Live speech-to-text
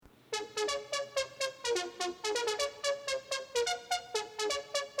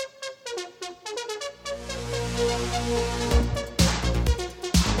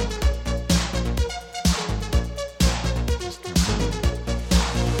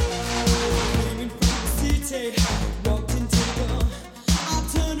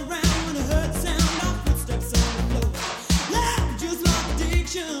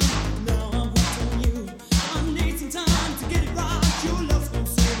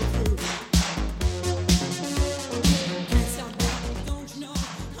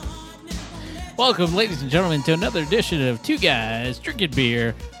Welcome, ladies and gentlemen, to another edition of Two Guys Drinking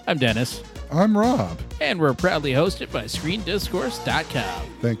Beer. I'm Dennis, I'm Rob. and we're proudly hosted by ScreenDiscourse.com.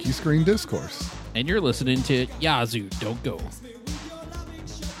 Thank you, Screen Discourse. And you're listening to Yazoo Don't Go.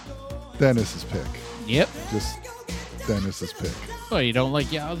 Dennis's pick. Yep. Just Dennis's pick. Oh, you don't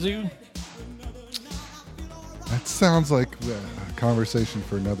like Yazoo? That sounds like a conversation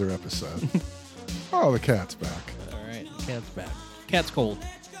for another episode. Oh, the cat's back. All right, the cat's back. Cat's cold.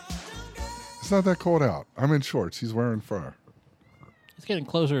 It's not that cold out. I'm in shorts. He's wearing fur. It's getting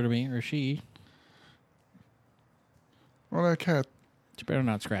closer to me, or she. Well, that cat. You better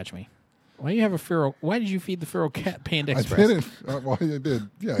not scratch me. Why do you have a feral? Why did you feed the feral cat Panda I Express? didn't. Well, I did.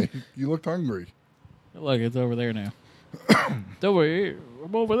 Yeah, you looked hungry. Look, it's over there now. It's over here.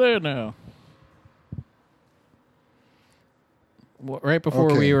 I'm over there now. Right before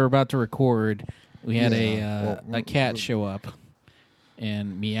Okay. we were about to record, we had Yeah, a cat show up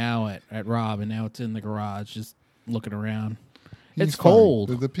and meow at Rob, and now it's in the garage just looking around. He's It's fine.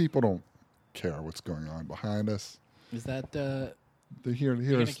 cold. The people don't care what's going on behind us. Is that They hear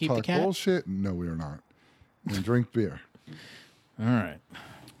gonna us keep the talk cat? bullshit. No, we are not. And drink beer. all right?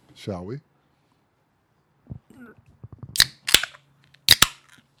 Shall we?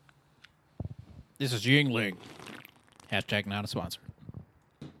 This is Yingling. Hashtag not a sponsor.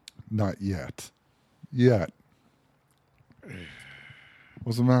 Not yet. Yet.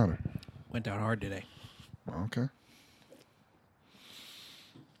 What's the matter? Went down hard today. Okay. I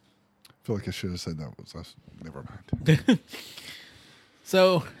feel like I should have said that was us. Never mind.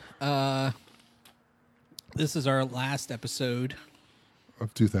 So, this is our last episode.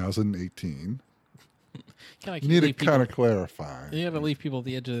 Of 2018. Kinda You need to leave people- kind of clarify. You have to leave people at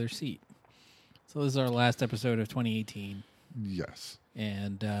the edge of their seat. So this is our last episode of 2018, Yes.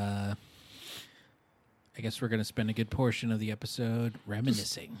 and I guess we're going to spend a good portion of the episode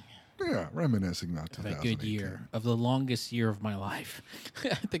reminiscing Yeah, reminiscing about of a 2018. good year, of the longest year of my life.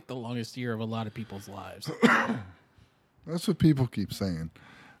 I think the longest year of a lot of people's lives. That's what people keep saying.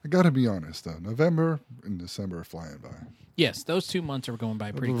 I got to be honest, though. November and December are flying by. Yes, those 2 months are going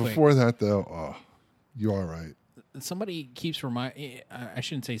by pretty But quick. before that, though, you are right. Somebody keeps I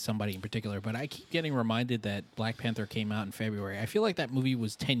shouldn't say somebody in particular, but I keep getting reminded that Black Panther came out in February. I feel like that movie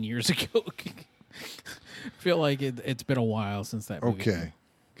was 10 years ago. I feel like it's been a while since that movie. Okay.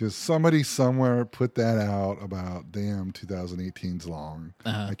 Because somebody somewhere put that out about, damn, 2018's long.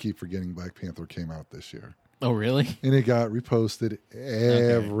 Uh-huh. I keep forgetting Black Panther came out this year. Oh, really? And it got reposted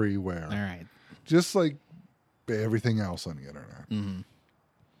everywhere. All right. Just like everything else on the internet. Mm-hmm.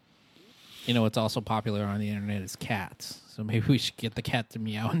 You know what's also popular on the internet is cats. So maybe we should get the cat to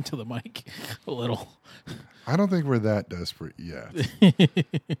meow into the mic a little. I don't think we're that desperate yet.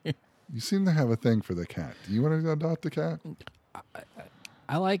 You seem to have a thing for the cat. Do you want to adopt a cat?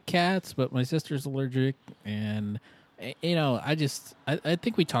 I like cats, but my sister's allergic, and I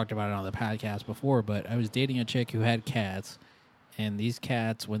think we talked about it on the podcast before, but I was dating a chick who had cats, and these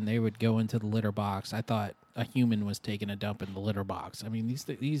cats, when they would go into the litter box, I thought a human was taking a dump in the litter box. I mean,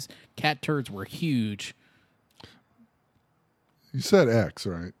 these cat turds were huge. You said X,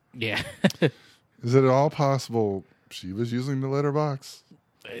 right? Yeah. Is it at all possible she was using the litter box?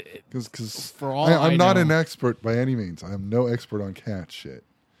 Because For all I'm not know- an expert by any means. I'm no expert on cat shit.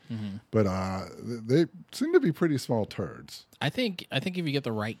 Mm-hmm. But they seem to be pretty small turds. I think if you get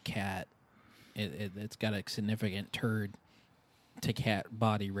the right cat, it's got a significant turd to cat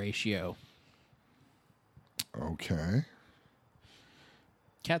body ratio. Okay.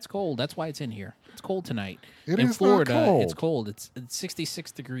 Cat's cold. That's why it's in here. It's cold tonight. It in is not Florida, cold. it's cold. It's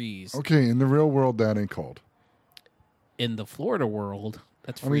 66 degrees. Okay, in the real world, that ain't cold. In the Florida world,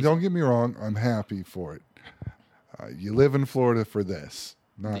 that's I mean, freezing. don't get me wrong. I'm happy for it. You live in Florida for this,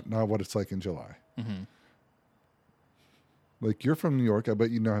 not what it's like in July. Mhm. Like, you're from New York. I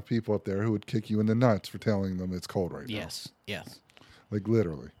bet you know people up there who would kick you in the nuts for telling them it's cold right now. Yes. Like,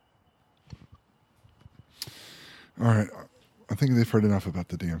 literally. All right. I think they've heard enough about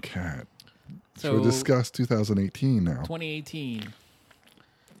the damn cat. So Should we discuss 2018 now? 2018.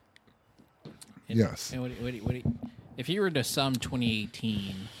 Yes. And if you were to sum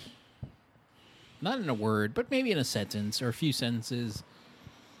 2018, not in a word, but maybe in a sentence or a few sentences,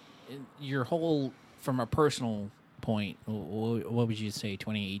 your whole, from a personal point, what would you say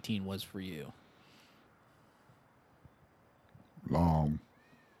 2018 was for you? Long.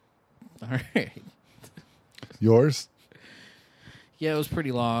 All right. Yours? Yeah, it was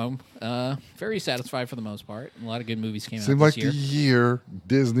pretty long. Very satisfied for the most part. A lot of good movies came out Seemed this like year. the year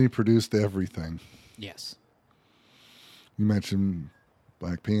Disney produced everything. Yes. You mentioned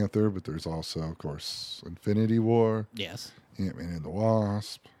Black Panther, but there's also, of course, Infinity War, Yes. Ant-Man and the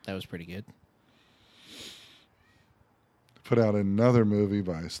Wasp. That was pretty good. put out another movie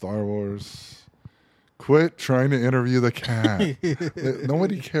by Star Wars. Quit trying to interview the cat.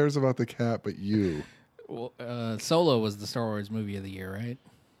 Nobody cares about the cat but you. Well, Solo was the Star Wars movie of the year, right?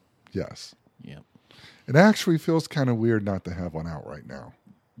 Yes. Yep. It actually feels kind of weird not to have one out right now.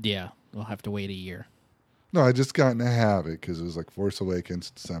 Yeah, we'll have to wait a year. No, I just got in a habit because it was like Force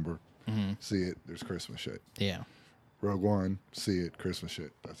Awakens, December. Mm-hmm. See it, there's Christmas shit. Yeah. Rogue One, see it, Christmas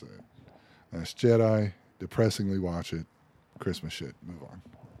shit. That's it. Last Jedi, depressingly watch it, Christmas shit. Move on.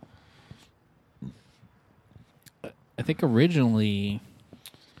 I think originally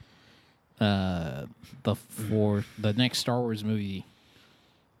the next Star Wars movie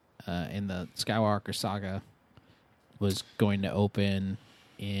in the Skywalker saga was going to open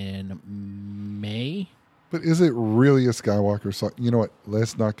in May. But is it really a Skywalker song? You know what?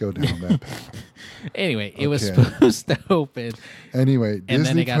 Let's not go down that path. Anyway, it was supposed to open. Anyway, and Disney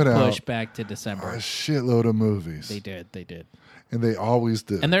then it got put pushed out back to December. a shitload of movies. They did. And they always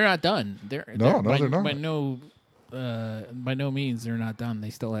do. And they're not done. They're not. By no means they're not done. They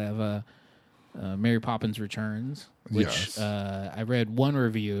still have Mary Poppins Returns, which Yes. I read one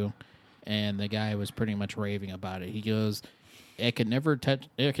review, and the guy was pretty much raving about it. He goes, "It could never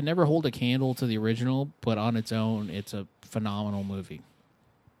hold a candle to the original, but on its own, it's a phenomenal movie."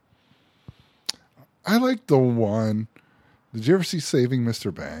 I like the one. Did you ever see Saving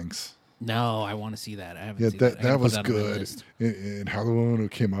Mr. Banks? No, I want to see that. I haven't Yeah, seen that. I gotta that put was that on my good. list. And how the woman who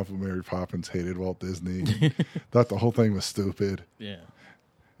came up with Mary Poppins hated Walt Disney. Thought the whole thing was stupid. Yeah.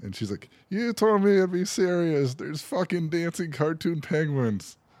 And she's like, "You told me it'd be serious. There's fucking dancing cartoon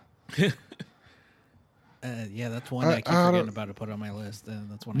penguins." Yeah, that's one I keep forgetting about to put on my list.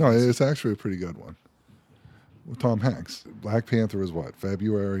 That's one. No, it's actually a pretty good one. With Tom Hanks. Black Panther was what?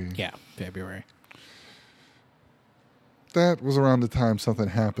 February? Yeah, February. That was around the time something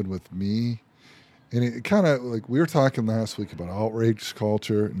happened with me. And it kind of, like, we were talking last week about outrage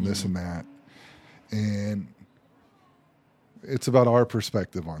culture and this and that. And it's about our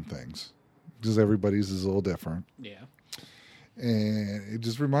perspective on things. Because everybody's is a little different. Yeah. And it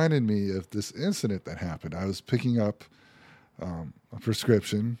just reminded me of this incident that happened. I was picking up a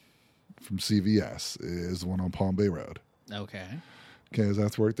prescription from CVS. Is the one on Palm Bay Road. Okay. Okay, as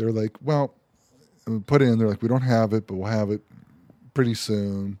that's work. They're like, well, put it in. They're like, we don't have it, but we'll have it pretty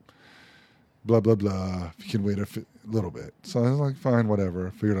soon. Blah, blah, blah. If you can wait a little bit. So I was like, fine, whatever. I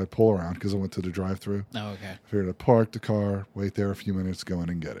figured I'd pull around because I went to the drive-thru. Oh, okay. Figured I'd park the car, wait there a few minutes, go in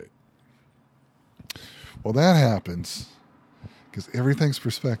and get it. Well, that happens because everything's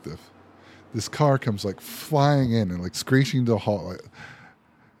perspective. This car comes like flying in and like screeching to a halt,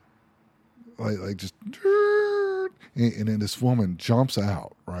 like just, and then this woman jumps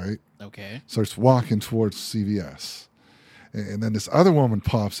out, right? Okay. Starts walking towards CVS. And then this other woman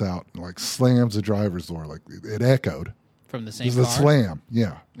pops out and like slams the driver's door. Like it echoed. From the same It car? was a slam.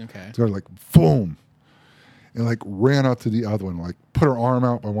 Yeah. Okay. So like boom. And like ran up to the other one, like put her arm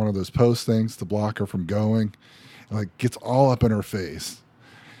out by one of those post things to block her from going. And like gets all up in her face.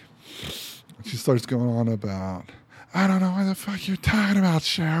 She starts going on about, I don't know what the fuck you're talking about,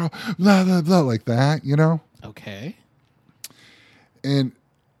 Cheryl. Blah, blah, blah. Like that, you know? Okay. And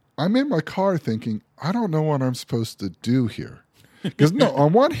I'm in my car thinking, I don't know what I'm supposed to do here. Because no,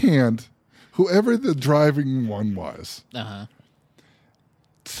 on one hand, whoever the driving one was,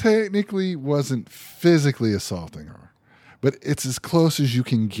 technically wasn't physically assaulting her. But it's as close as you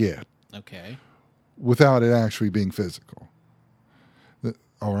can get. Okay. Without it actually being physical.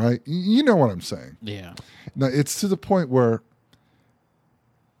 All right? You know what I'm saying. Yeah. Now, it's to the point where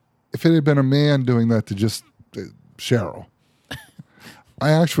if it had been a man doing that to just Cheryl,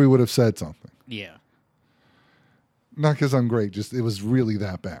 I actually would have said something. Yeah. Not because I'm great, just it was really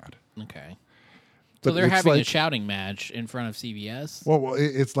that bad. Okay. But So they're it's having a like- shouting match in front of CVS? Well,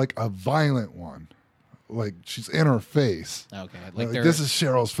 it's like a violent one. Like she's in her face. Okay. Like, they're- this is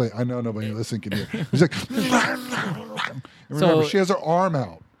Cheryl's face. I know nobody listening can hear. She's like, and remember, So- she has her arm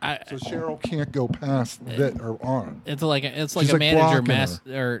out, I- so Cheryl can't go past her arm. It's like She's a like manager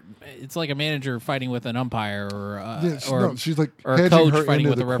blocking or it's like a manager fighting with an umpire or No, she's like or a hedging coach her fighting into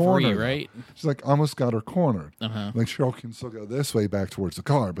with the a referee, corner, though. right? She's like almost got her cornered. Uh-huh. Like Cheryl can still go this way back towards the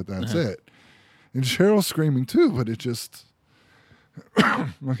car, but that's it. And Cheryl's screaming too, but it just,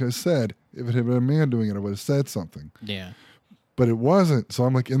 like I said, if it had been a man doing it, I would have said something. Yeah. But it wasn't. So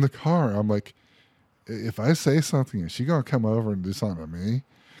I'm like in the car. I'm like, if I say something, is she going to come over and do something to me?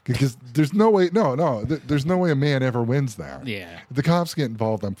 Because there's no way. No. There's no way a man ever wins that. Yeah. If the cops get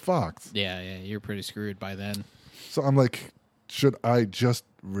involved, I'm fucked. Yeah, you're pretty screwed by then. So I'm like, should I just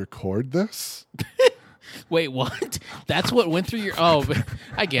record this? Wait, what? That's what went through your... Oh,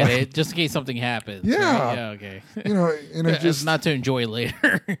 I get it. Just in case something happens. Yeah. Right? Yeah, okay. You know, and it just... Not to enjoy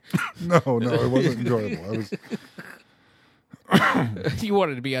later. No, it wasn't enjoyable. I was... You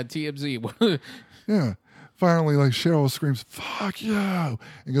wanted to be on TMZ. Yeah. Finally, like, Cheryl screams, "Fuck you!" and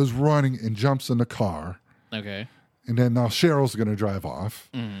goes running and jumps in the car. Okay. And then now Cheryl's going to drive off.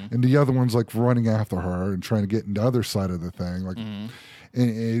 Mm-hmm. And the other one's, like, running after her and trying to get in the other side of the thing. Like, Mm-hmm.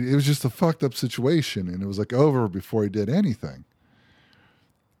 and it was just a fucked up situation. And it was, like, over before he did anything.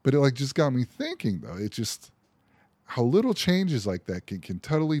 But it, like, just got me thinking, though. It just... How little changes like that can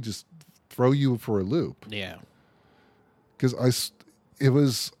totally just throw you for a loop. Yeah. Because it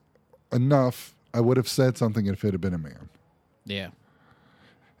was enough... I would have said something if it had been a man. Yeah.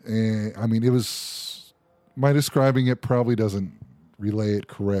 And I mean, it was my describing it probably doesn't relay it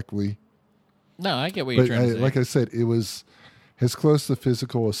correctly. No, I get what you're trying to say. Like I said, it was as close to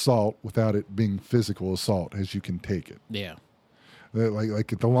physical assault without it being physical assault as you can take it. Yeah.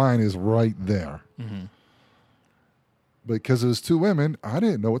 Like the line is right there. Mm-hmm. But because it was two women, I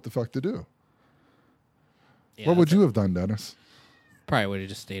didn't know what the fuck to do. Yeah, What would you have done, Dennis? Probably would have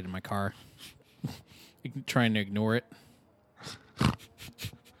just stayed in my car. Trying to ignore it.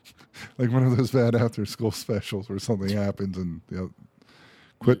 Like one of those bad after school specials where something happens and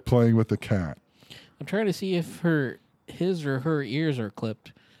quit playing with the cat. I'm trying to see if his or her ears are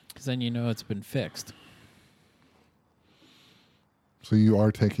clipped, because then you know it's been fixed. So you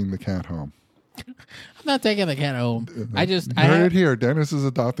are taking the cat home. I'm not taking the cat home. I heard it here. Dennis is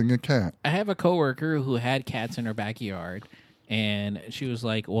adopting a cat. I have a coworker who had cats in her backyard, and she was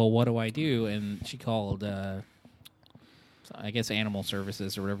like, "Well, what do I do?" And she called, I guess, animal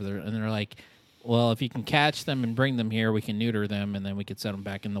services or whatever. And they're like, "Well, if you can catch them and bring them here, we can neuter them, and then we could set them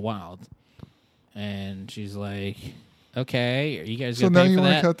back in the wild." And she's like, "Okay, are you guys So gonna now pay you for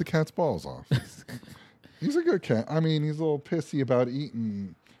want that?" to cut the cat's balls off. He's a good cat. I mean, he's a little pissy about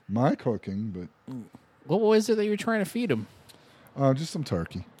eating my cooking, but What was it that you were trying to feed him? just some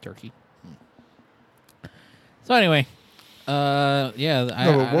turkey. Turkey. So anyway, yeah.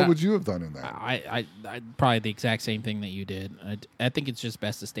 No, but what would you have done in that? I probably the exact same thing that you did. I think it's just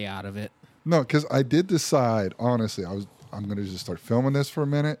best to stay out of it. No, because I did decide, honestly, I'm going to just start filming this for a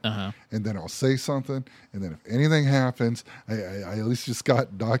minute, Uh-huh. and then I'll say something, and then if anything happens, I at least just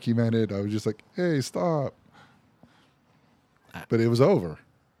got documented. I was just like, "Hey, stop!" But it was over.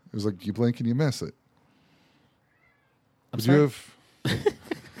 It was like you blink and you miss it. Would you have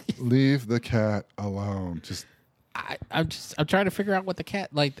leave the cat alone? Just I'm trying to figure out what the cat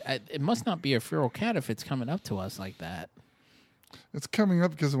it must not be a feral cat if it's coming up to us like that. it's coming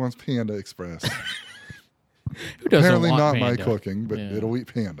up because it wants Panda Express. Who doesn't Apparently want not Panda? my cooking, but Yeah. it'll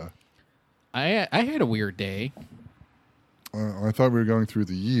eat Panda. I had a weird day. I thought we were going through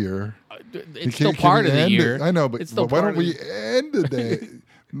the year. It's still part of the end year. it? I know, but It's still why part don't of we end the day,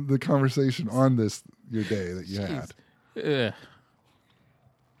 the conversation on your day that you had? Ugh.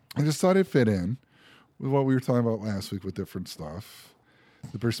 I just thought it fit in with what we were talking about last week with different stuff,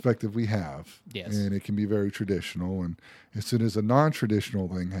 the perspective we have. Yes. And it can be very traditional. And as soon as a non-traditional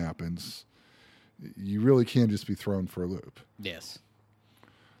thing happens, you really can just be thrown for a loop. Yes.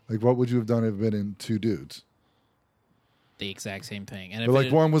 Like, what would you have done if it been in two dudes? The exact same thing. And But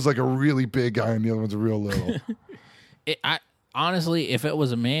like one was like a really big guy and the other one's a real little. Honestly, if it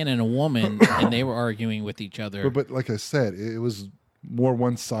was a man and a woman and they were arguing with each other, But like I said, it was more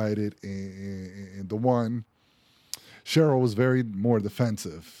one-sided, and the one Cheryl was very more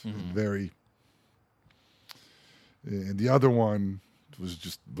defensive, very, and the other one was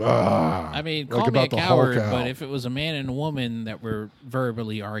just. I mean, like call me a about the Hulk coward, out. but if it was a man and a woman that were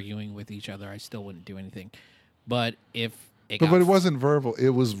verbally arguing with each other, I still wouldn't do anything. But if but it wasn't verbal; it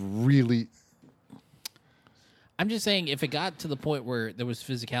was really. I'm just saying, if it got to the point where there was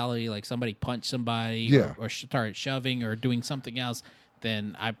physicality, like somebody punched somebody, Yeah. or started shoving or doing something else,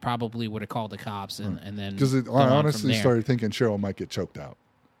 then I probably would have called the cops and then Because I gone on from honestly there. started thinking Cheryl might get choked out.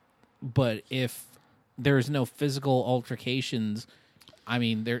 But if there's no physical altercations, I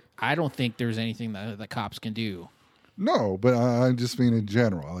mean, I don't think there's anything that the cops can do. No, but I just mean in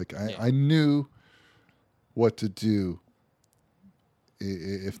general. Like I knew what to do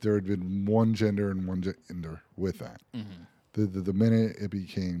if there had been one gender and one gender with that. Mm-hmm. The minute it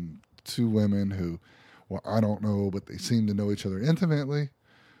became two women who, well, I don't know, but they seem to know each other intimately,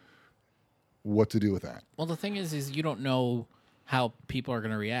 what to do with that? Well, the thing is you don't know how people are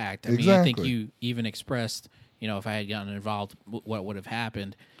going to react. I mean, I Exactly. think you even expressed, if I had gotten involved, what would have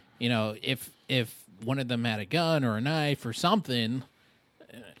happened. If one of them had a gun or a knife or something,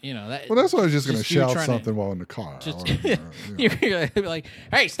 that. Well, that's why I was just going to you shout trying something while in the car. Just, Or, you know. you're gonna be like,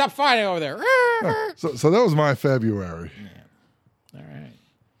 "Hey, stop fighting over there!" So that was my February. Yeah. All right.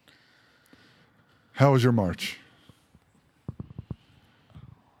 How was your March?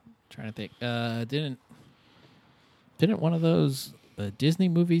 Trying to think. Didn't one of those Disney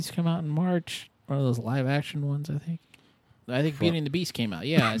movies come out in March? One of those live action ones, I think. Beauty and the Beast came out.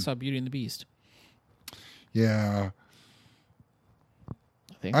 Yeah, I saw Beauty and the Beast. Yeah.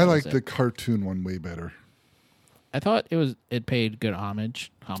 I like the cartoon one way better. I thought it paid good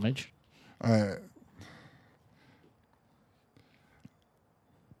homage. I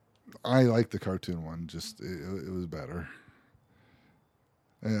like the cartoon one. Just it was better.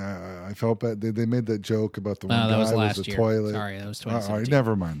 And I felt bad. They made that joke about the one that guy was last was a year. toilet. Sorry, that was All 2017. right,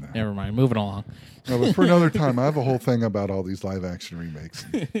 never mind that. Never mind. Moving along. No, but for another time, I have a whole thing about all these live action remakes.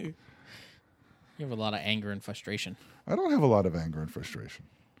 You have a lot of anger and frustration. I don't have a lot of anger and frustration.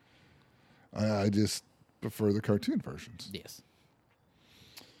 I just prefer the cartoon versions. Yes.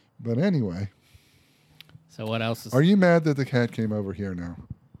 But anyway. So what else is... Are you mad that the cat came over here now?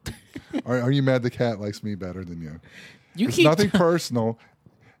 Are you mad the cat likes me better than you? It's nothing personal.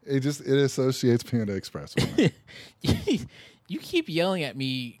 It associates Panda Express with me. You keep yelling at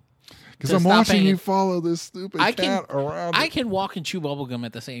me. Because I'm watching you follow this stupid cat around. I can walk and chew bubblegum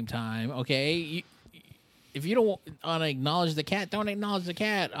at the same time, okay? If you don't want to acknowledge the cat, don't acknowledge the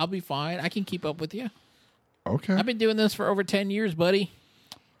cat. I'll be fine. I can keep up with you. Okay. I've been doing this for over 10 years, buddy.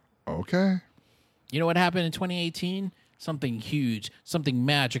 Okay. You know what happened in 2018? Something huge, something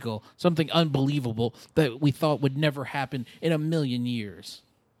magical, something unbelievable that we thought would never happen in a million years.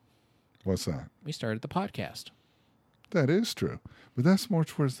 What's that? We started the podcast. That is true. But that's more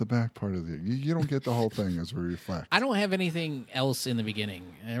towards the back part of the... You don't get the whole thing as we reflect. I don't have anything else in the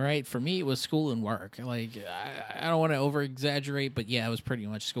beginning, all right? For me, it was school and work. Like, I don't want to over-exaggerate, but yeah, it was pretty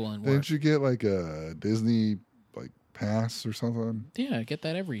much school and work. Didn't you get like a Disney pass or something? Yeah, I get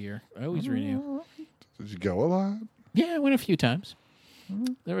that every year. I always renew. Did you go a lot? Yeah, I went a few times.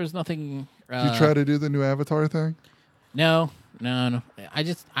 There was nothing... Did you try to do the new Avatar thing? No. I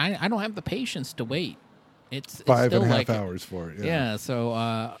don't have the patience to wait. It's 5.5 hours for it. Yeah. So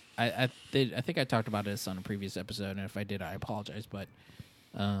I think I talked about this on a previous episode, and if I did, I apologize. But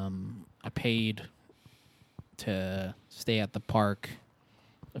I paid to stay at the park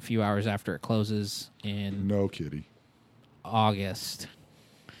a few hours after it closes in No kitty. August.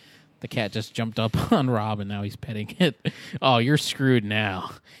 The cat just jumped up on Rob, and now he's petting it. Oh, you're screwed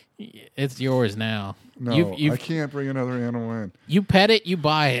now. It's yours now. No, I can't bring another animal in. You pet it, you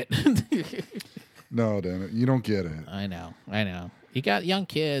buy it. No, damn it. You don't get it. I know. You got young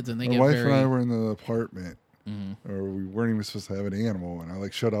kids, and they My get wife very... and I were in the apartment, or we weren't even supposed to have an animal, and I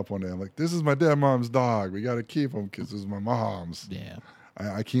shut up one day. I'm like, this is my dead mom's dog. We got to keep him because this is my mom's. Yeah.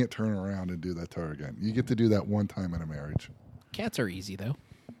 I can't turn around and do that to her again. You get to do that one time in a marriage. Cats are easy, though.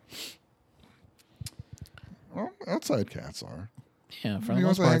 Well, outside cats are. Yeah, for If the he most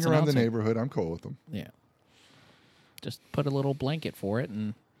wants to part, hang it's an around the outside. neighborhood, I'm cool with them. Yeah. Just put a little blanket for it,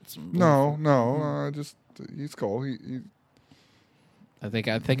 and He's cool. I think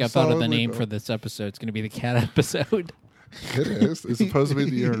I thought of the name for this episode. It's going to be the cat episode. It is. It's supposed to be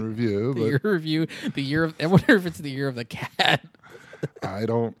the year in review, The year review. The year of. I wonder if it's the year of the cat. but I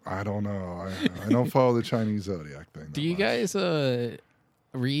don't know. I don't follow the Chinese zodiac thing. Do you guys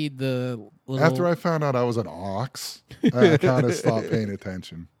read the little... After I found out I was an ox, I kind of stopped paying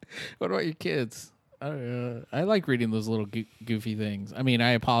attention. What about your kids? I like reading those little goofy things. I mean,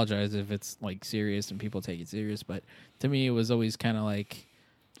 I apologize if it's serious and people take it serious, but to me, it was always kind of like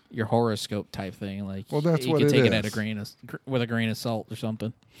your horoscope type thing. Well, that's you what can it take it is. at with a grain of salt or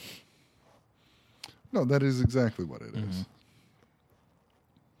something. No, that is exactly what it is.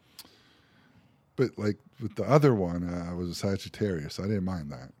 But with the other one, I was a Sagittarius. I didn't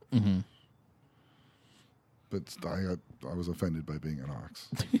mind that. Mm-hmm. But I was offended by being an ox.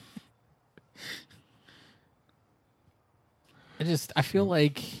 I feel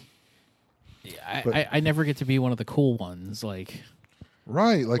like I never get to be one of the cool ones,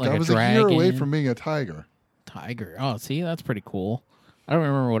 Right. Like I a was a year away dragon. from being a tiger. tiger. Oh, see, that's pretty cool. I don't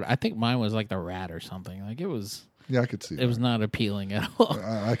remember what. I think mine was like the rat or something. It was. Yeah, I could see It was not appealing at all.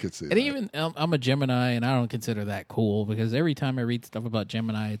 I could see And that. even I'm a Gemini, and I don't consider that cool because every time I read stuff about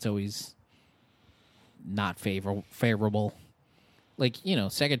Gemini, it's always not favorable.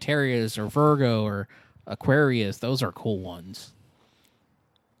 Sagittarius or Virgo or Aquarius, those are cool ones.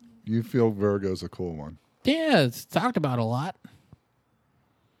 You feel Virgo's a cool one. Yeah, it's talked about a lot.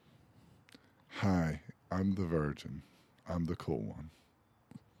 Hi, I'm the virgin. I'm the cool one.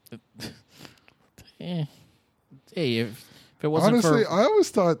 Hey, if If it wasn't Honestly, for I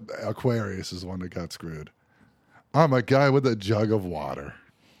always thought Aquarius is one that got screwed. I'm a guy with a jug of water.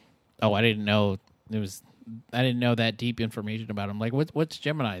 oh, I didn't know it was. I didn't know that deep information about him. Like, what's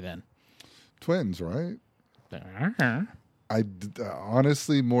Gemini then? Twins, right? Uh-huh.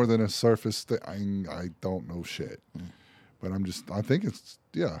 Honestly, more than a surface thing, I don't know shit. But I think it's,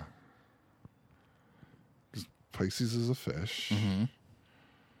 yeah. 'Cause Pisces is a fish. Mm-hmm.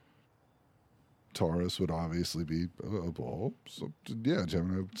 Taurus would obviously be a bull. So, yeah,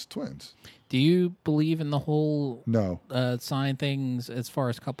 Gemini, it's twins. Do you believe in the whole No, sign things as far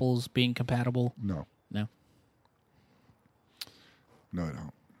as couples being compatible? no, No. no, I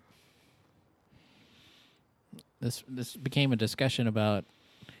don't. This became a discussion about.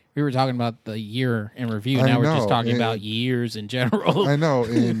 We were talking about the year in review. I Now we're just know, talking and- about years in general. I know,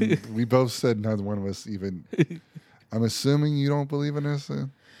 and we both said neither one of us even. I'm assuming you don't believe in this.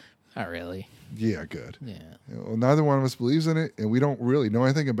 Not really. Yeah, good. Yeah. Well, neither one of us believes in it, and we don't really know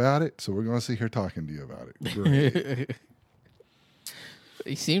anything about it, so we're going to sit here talking to you about it. Great.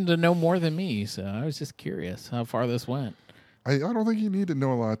 He seemed to know more than me, so I was just curious how far this went. I don't think you need to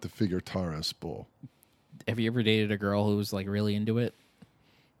know a lot to figure Taurus bull. Have you ever dated a girl who was like really into it?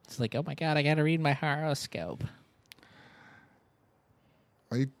 It's like, oh my God, I got to read my horoscope.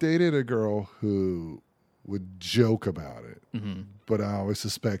 I dated a girl who would joke about it, but I always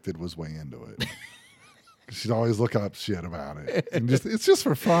suspected was way into it. She'd always look up shit about it. And it's just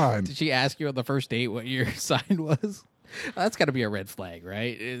for fun. Did she ask you on the first date what your sign was? That's got to be a red flag,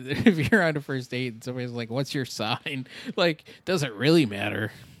 right? If you're on a first date and somebody's like, what's your sign? Like, does it really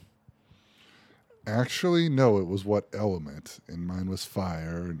matter? Actually, no, it was what element. And mine was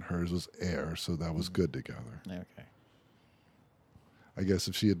fire and hers was air, so that was good together. Okay. I guess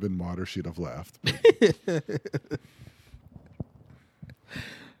if she had been water, she'd have left.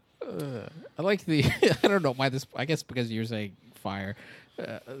 I like the, I don't know why this, I guess because you're saying fire.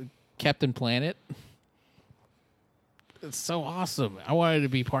 Captain Planet. It's so awesome. I wanted to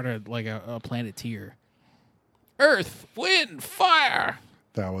be part of like a Planeteer. Earth, wind, fire.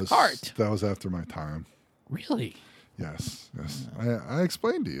 That was Heart. That was after my time. Really? Yes. I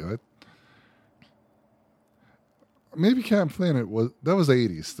explained to you. Maybe Captain Planet was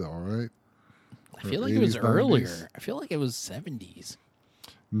 80s still, right? I feel Or like it was 80s, 90s? earlier. I feel like it was 70s.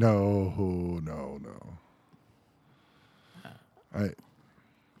 No.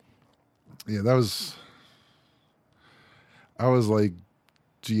 That was. I was like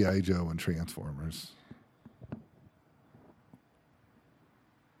G.I. Joe and Transformers.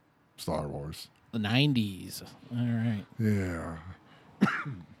 Star Wars. The 90s. All right. Yeah.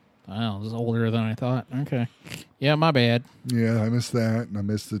 Wow, this is older than I thought. Okay. Yeah, my bad. Yeah, I missed that. And I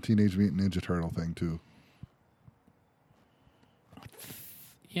missed the Teenage Mutant Ninja Turtle thing, too.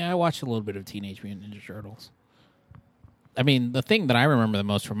 Yeah, I watched a little bit of Teenage Mutant Ninja Turtles. I mean, the thing that I remember the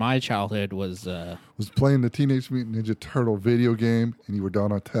most from my childhood was... Was playing the Teenage Mutant Ninja Turtle video game, and you were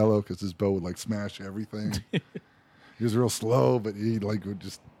Donatello because his bow would, like, smash everything. He was real slow, but he, like, would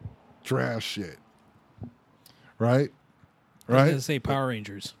just trash shit. Right? I was going to say Power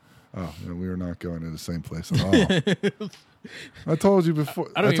Rangers. Oh, no, we were not going to the same place at all. I told you before.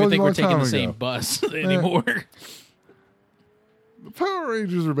 I don't even told think you a we're long taking time the ago. same bus anymore. The Power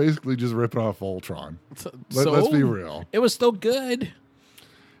Rangers are basically just ripping off Voltron. So, Let's be real. It was still good.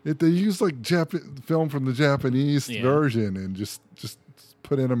 They used like film from the Japanese Yeah. version and just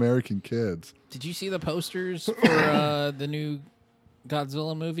put in American kids. Did you see the posters for the new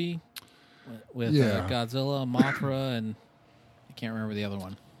Godzilla movie with Yeah. Godzilla, Mothra, and I can't remember the other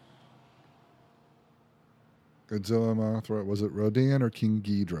one. Godzilla, Mothra, was it Rodan or King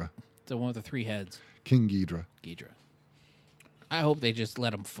Ghidorah? The one with the three heads, King Ghidorah. Ghidorah. I hope they just let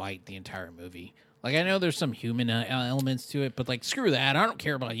them fight the entire movie. Like, I know there's some human elements to it, but like, screw that. I don't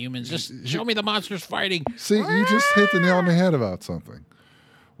care about humans. Just show me the monsters fighting. See, you just hit the nail on the head about something.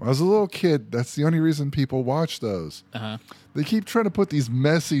 When I was a little kid, that's the only reason people watch those. Uh-huh. They keep trying to put these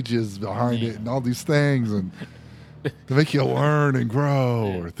messages behind it and all these things and to make you learn and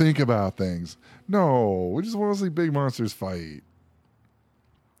grow or think about things. No, we just want to see big monsters fight.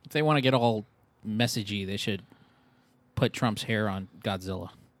 If they want to get all messagey, they should put Trump's hair on Godzilla.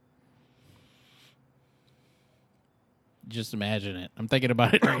 Just imagine it. I'm thinking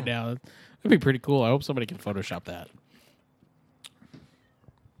about it right now. That'd be pretty cool. I hope somebody can Photoshop that.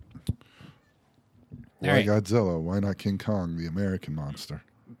 Why All right. Godzilla? Why not King Kong, the American monster?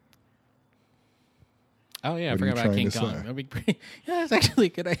 Oh, yeah, I What are you forgot about trying King to Kong. say? That'd be pretty... Yeah, that's actually a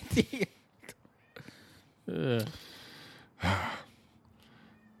good idea.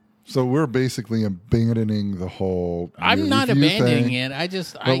 So we're basically abandoning the whole. I'm not review abandoning thing. it. I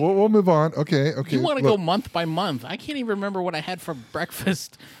just But we'll move on. Okay. you want to look. go month by month. I can't even remember what I had for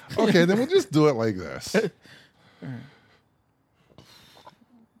breakfast. Okay, then we'll just do it like this.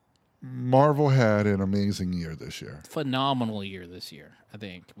 Marvel had an amazing year this year. Phenomenal year this year, I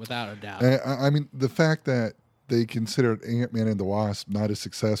think, without a doubt. I mean, the fact that they considered Ant-Man and the Wasp not as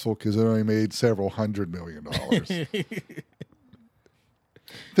successful because it only made several $100 million.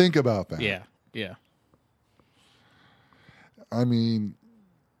 Think about that. Yeah. I mean,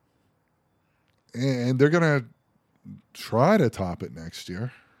 and they're going to try to top it next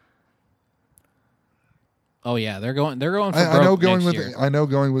year. Oh yeah, they're going for I know broke next year. I know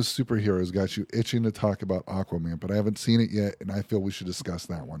going with superheroes got you itching to talk about Aquaman, but I haven't seen it yet, and I feel we should discuss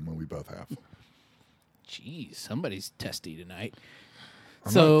that one when we both have. Jeez, somebody's testy tonight.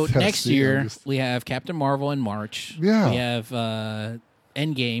 I'm So not testy, next year I'm just- we have Captain Marvel in March. Yeah. We have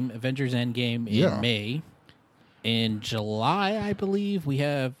Endgame, Avengers Endgame in May. In July, I believe, we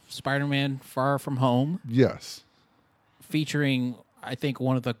have Spider-Man Far From Home, Yes. featuring, I think,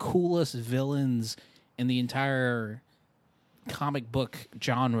 one of the coolest villains in the entire comic book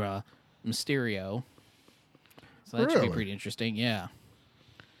genre, Mysterio. So that should be Really? pretty interesting, yeah.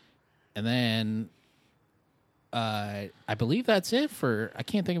 And then I believe that's it for. I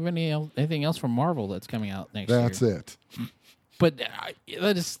can't think of anything else from Marvel that's coming out next year. That's it. But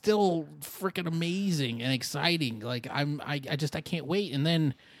that is still freaking amazing and exciting. Like I can't wait. And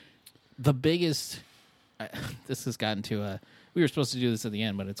then the biggest. This has gotten to a. We were supposed to do this at the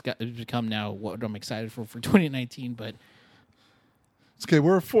end, but it's become now what I'm excited for 2019. But It's okay.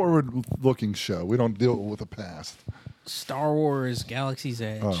 We're a forward-looking show. We don't deal with the past. Star Wars Galaxy's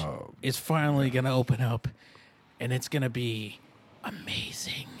Edge Oh. is finally going to open up, and it's going to be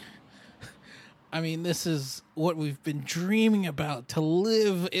amazing. I mean, this is what we've been dreaming about, to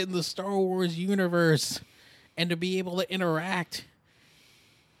live in the Star Wars universe and to be able to interact.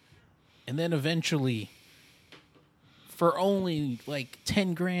 And then eventually, for only like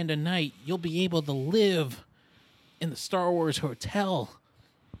 10 grand a night, you'll be able to live in the Star Wars hotel.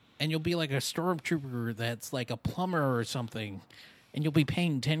 And you'll be like a stormtrooper that's like a plumber or something. And you'll be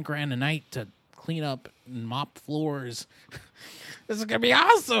paying 10 grand a night to clean up and mop floors. This is going to be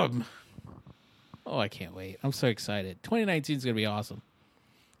awesome. Oh, I can't wait. I'm so excited. 2019 is going to be awesome.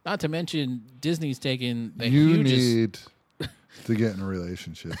 Not to mention, Disney's taking the You hugest... need to get in a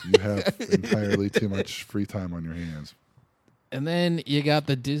relationship. You have entirely too much free time on your hands. And then you got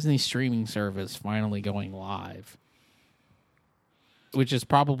the Disney streaming service finally going live, which is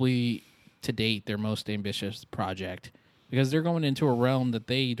probably, to date, their most ambitious project, because they're going into a realm that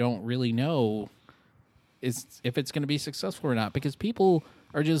they don't really know if it's going to be successful or not, because people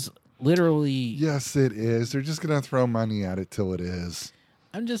are just literally... Yes, it is. They're just going to throw money at it till it is.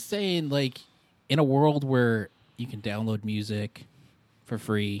 I'm just saying, like, in a world where you can download music for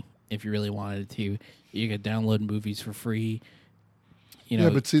free if you really wanted to, you could download movies for free. You know, Yeah,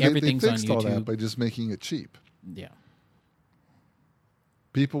 but see, they everything's fixed on all YouTube. that by just making it cheap. Yeah.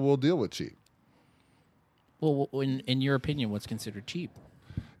 People will deal with cheap. Well, in your opinion, what's considered cheap?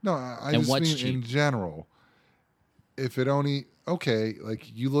 No, I And just what's mean cheap? in general. If it only... Okay,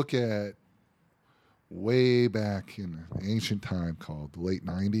 like you look at way back in an ancient time called the late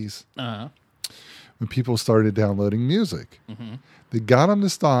 90s, Uh-huh. when people started downloading music. Mm-hmm. They got them to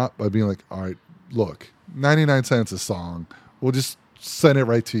stop by being like, all right, look, 99 cents a song. We'll just send it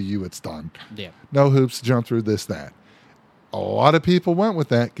right to you. It's done. Yeah. No hoops, jump through this, that. A lot of people went with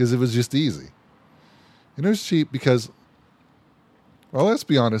that because it was just easy. And it was cheap because, well, let's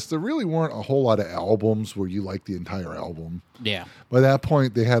be honest, there really weren't a whole lot of albums where you liked the entire album. Yeah. By that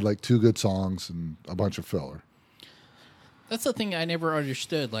point, they had like 2 good songs and a bunch of filler. That's the thing I never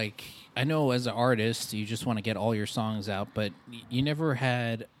understood. Like, I know as an artist, you just want to get all your songs out, but you never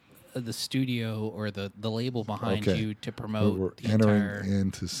had the studio or the label behind Okay. you to promote We're the entering entire...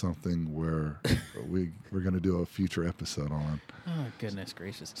 into something where we're going to do a future episode on. Oh, goodness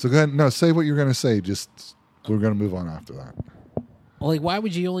gracious. So go ahead. No, say what you're going to say. Just we're going to move on after that. Well, like, why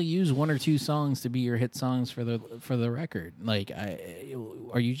would you only use 1 or 2 songs to be your hit songs for the record? Like,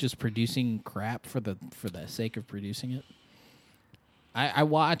 are you just producing crap for the sake of producing it? I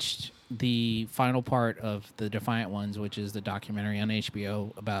watched the final part of the Defiant Ones, which is the documentary on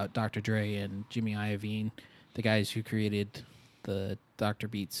HBO about Dr. Dre and Jimmy Iovine, the guys who created the Dr.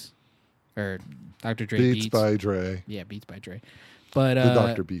 Beats or Dr. Dre Beats by Dre. Yeah, Beats by Dre. But The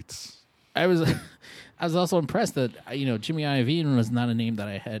Dr. Beats. I was also impressed that, you know, Jimmy Iovine was not a name that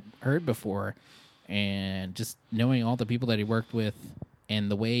I had heard before, and just knowing all the people that he worked with and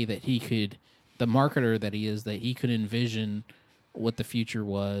the way that he could, the marketer that he is, that he could envision what the future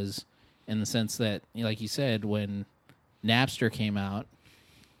was, in the sense that, like you said, when Napster came out,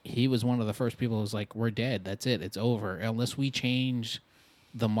 he was one of the first people who was like, we're dead. That's it. It's over. Unless we change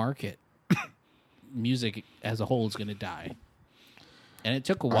the market, music as a whole is going to die. And it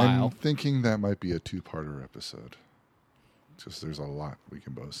took a while. I'm thinking that might be a 2-parter episode. Just there's a lot we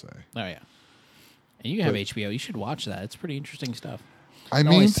can both say. Oh, yeah. And you have HBO. You should watch that. It's pretty interesting stuff. I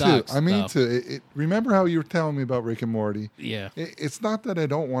mean to. Remember how you were telling me about Rick and Morty? Yeah. It's not that I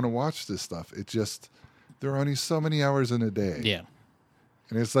don't want to watch this stuff. It's just there are only so many hours in a day. Yeah.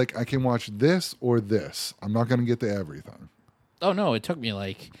 And it's like I can watch this or this. I'm not going to get to everything. Oh, no. It took me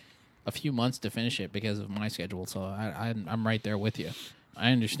like a few months to finish it because of my schedule. So I'm right there with you.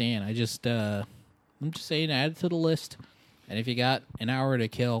 I understand. I'm just saying, add it to the list. And if you got an hour to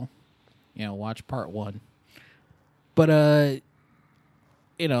kill, watch part 1. But,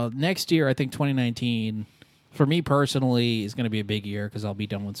 next year, I think 2019, for me personally, is going to be a big year because I'll be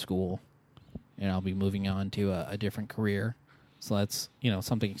done with school. And I'll be moving on to a different career. So that's,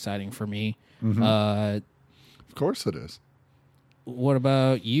 something exciting for me. Mm-hmm. Of course it is. What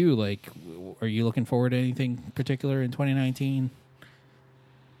about you? Like, are you looking forward to anything particular in 2019?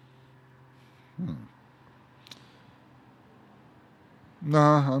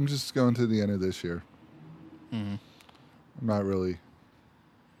 Nah, I'm just going to the end of this year. Mm-hmm. I'm not really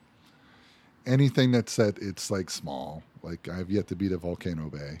anything that said it's like small. Like I've yet to beat a Volcano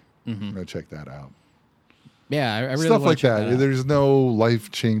Bay. Mm-hmm. I'm gonna check that out. Yeah, I really stuff want like to check that. out. There's no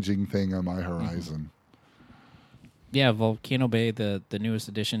life-changing thing on my horizon. Yeah, Volcano Bay, the newest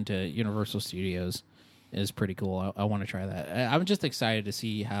addition to Universal Studios, is pretty cool. I want to try that. I'm just excited to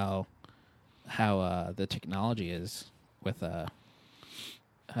see how the technology is with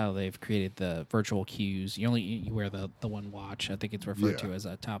how they've created the virtual queues. You wear the one watch. I think it's referred to as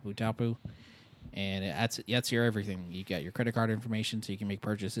a Tapu Tapu, and that's your everything. You got your credit card information, so you can make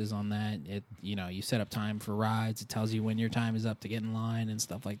purchases on that. You set up time for rides. It tells you when your time is up to get in line and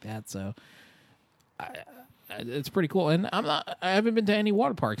stuff like that. So, it's pretty cool. And I haven't been to any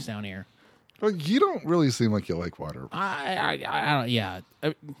water parks down here. Well, you don't really seem like you like water. I don't. Yeah.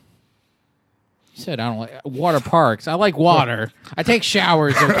 You said I don't like water parks. I like water. I take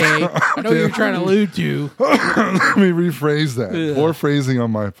showers, okay? I know what you're trying to allude to. Let me rephrase that. Poor phrasing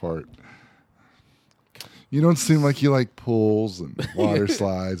on my part. You don't seem like you like pools and water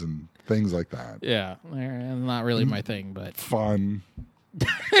slides and things like that. Yeah. Not really my thing, but... Fun.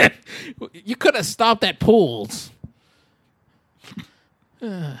 You could have stopped at pools.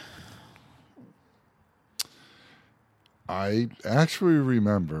 I actually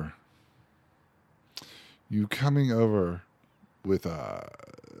remember you coming over with, I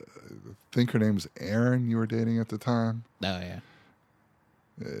think her name was Erin, you were dating at the time. Oh, yeah.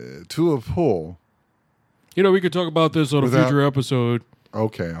 To a pool. We could talk about this on a future episode.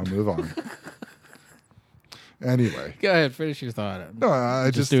 Okay, I'll move on. Anyway. Go ahead, finish your thought. No,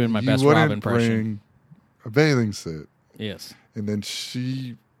 I just doing my best Rob impression. Bring a bathing suit. Yes. And then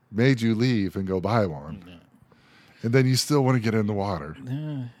she made you leave and go buy one. Yeah. And then you still want to get in the water.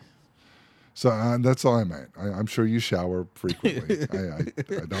 So that's all I meant. I'm sure you shower frequently.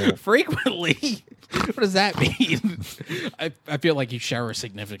 I don't. Frequently? What does that mean? I feel like you shower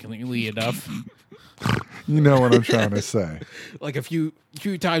significantly enough. You know what I'm trying to say. Like a few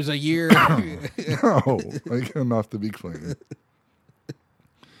times a year. No, like enough to be clean.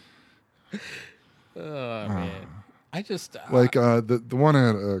 Oh, man. I just... like the one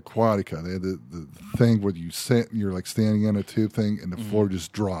at Aquatica, they had the thing where you sit, you're like standing in a tube thing, and the floor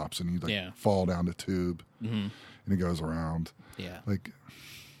just drops, and you like fall down the tube, and it goes around. Yeah. Like...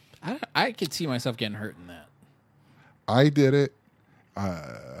 I could see myself getting hurt in that. I did it.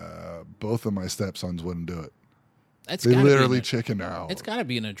 Both of my stepsons wouldn't do it. They literally chickened out. It's got to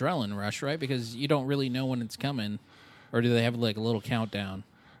be an adrenaline rush, right? Because you don't really know when it's coming. Or do they have like a little countdown?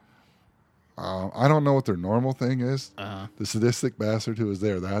 I don't know what their normal thing is. Uh-huh. The sadistic bastard who was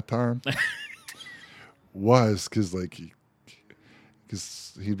there that time was because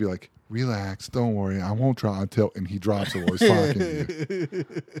he'd be like, relax, don't worry, I won't drop until, and he drops it while he's talking to you.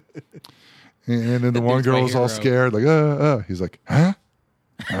 And then the one girl was all scared, like, he's like, huh?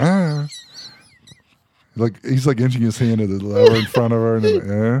 Like he's like inching his hand to the lever in front of her, and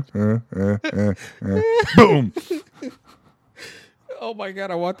then boom. Oh my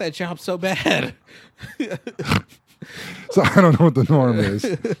god, I want that job so bad. So I don't know what the norm is,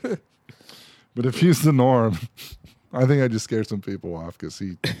 but if he's the norm, I think I just scared some people off because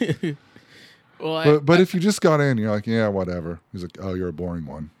he. Well, but if you just got in, you're like, yeah, whatever. He's like, oh, you're a boring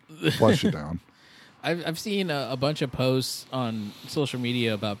one. Flush it down. I've seen a bunch of posts on social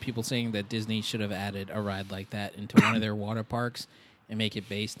media about people saying that Disney should have added a ride like that into one of their water parks and make it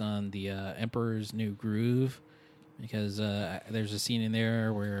based on the Emperor's New Groove, because there's a scene in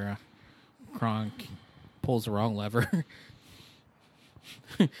there where Kronk pulls the wrong lever.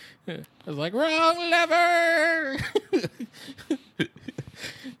 I was like, wrong lever!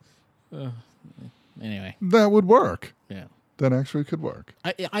 Anyway. That would work. Yeah. That actually could work.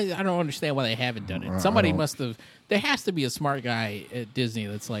 I don't understand why they haven't done it. Somebody must have. There has to be a smart guy at Disney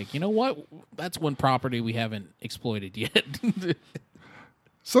that's like, you know what? That's one property we haven't exploited yet.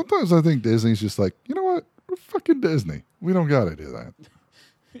 Sometimes I think Disney's just like, you know what? We're fucking Disney. We don't got to do that.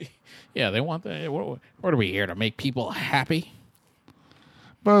 Yeah, they want that. What are we here to make people happy?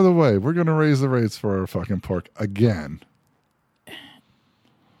 By the way, we're going to raise the rates for our fucking park again.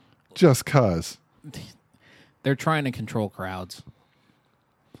 Just 'cause. They're trying to control crowds.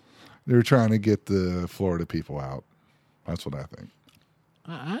 They're trying to get the Florida people out. That's what I think.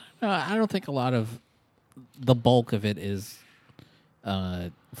 I don't think a lot of the bulk of it is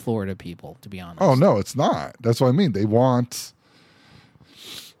Florida people, to be honest. Oh no, it's not. That's what I mean. They want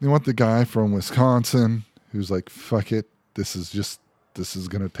the guy from Wisconsin who's like, fuck it. This is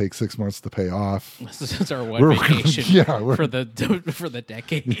going to take 6 months to pay off. This is our one vacation for the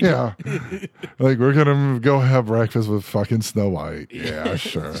decade. Yeah. Like, we're going to go have breakfast with fucking Snow White. Yeah,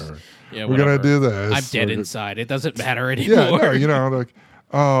 sure. Yeah, we're going to do this. I'm dead inside. It doesn't matter anymore. Yeah, no, like,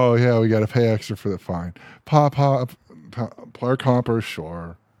 oh, yeah, we got to pay extra for the fine. Park hopper,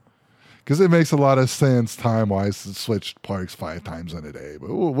 sure. Because it makes a lot of sense time-wise to switch parks 5 times in a day.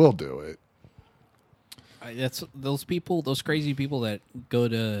 But we'll do it. That's those crazy people that go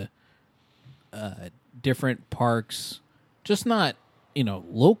to different parks, just not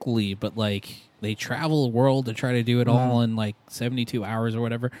locally, but like they travel the world to try to do it all in like 72 hours or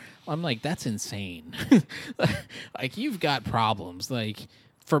whatever. I'm like, that's insane. Like, you've got problems. Like,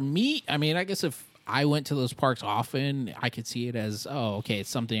 for me, I mean, I guess if I went to those parks often, I could see it as, oh, okay,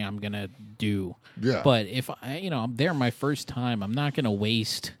 it's something I'm gonna do. Yeah. But if I'm there my first time, I'm not gonna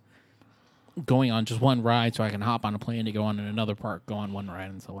waste going on just one ride so I can hop on a plane to go on in another park, go on one ride,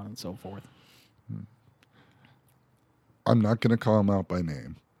 and so on and so forth. I'm not going to call him out by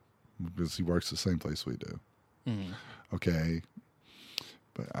name because he works the same place we do. Mm-hmm. Okay.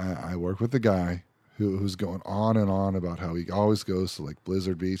 But I work with a guy who's going on and on about how he always goes to like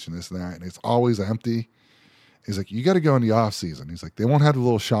Blizzard Beach and this and that, and it's always empty. He's like, you got to go in the off season. He's like, they won't have the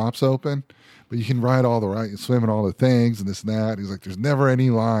little shops open, but you can ride all the right, swim in all the things and this and that. He's like, there's never any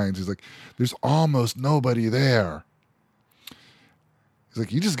lines. He's like, there's almost nobody there. He's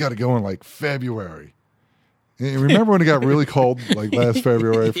like, you just got to go in like February. And remember when it got really cold, like last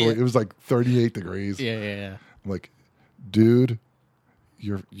February? It was like 38 degrees. Yeah. I'm like, dude,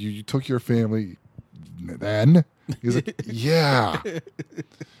 you took your family then? He's like, yeah.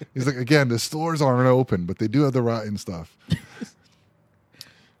 He's like, again, the stores aren't open, but they do have the rotten stuff.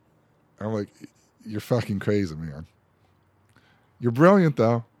 I'm like, you're fucking crazy, man. You're brilliant,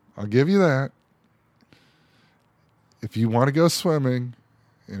 though. I'll give you that. If you want to go swimming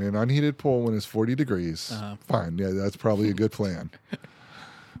in an unheated pool when it's 40 degrees, fine. Yeah, that's probably a good plan.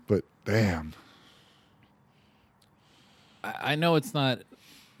 But damn. I know it's not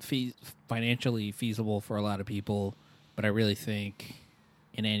financially feasible for a lot of people, but I really think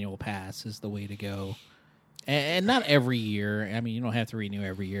an annual pass is the way to go. And not every year. I mean, you don't have to renew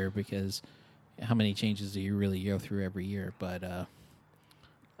every year because how many changes do you really go through every year? But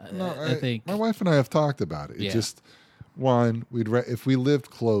I think my wife and I have talked about it. It just, one, if we lived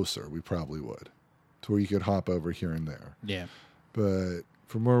closer, we probably would, to where you could hop over here and there. Yeah. But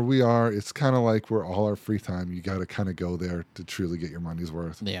from where we are, it's kind of like where all our free time, you got to kind of go there to truly get your money's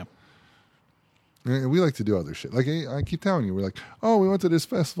worth. Yeah. And we like to do other shit. Like I keep telling you, we're like, oh, we went to this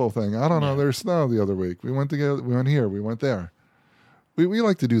festival thing. I don't know, there's snow the other week. We went together. We went here. We went there. We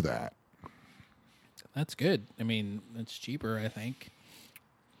like to do that. That's good. I mean, it's cheaper, I think.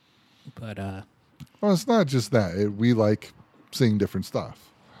 But well, it's not just that. We like seeing different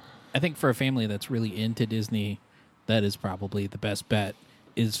stuff. I think for a family that's really into Disney, that is probably the best bet.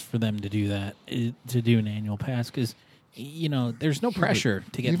 Is for them to do that, to do an annual pass, because there's no pressure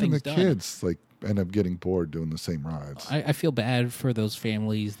to get things done. Even the kids end up getting bored doing the same rides. I feel bad for those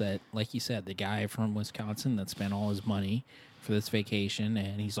families that, like you said, the guy from Wisconsin that spent all his money for this vacation,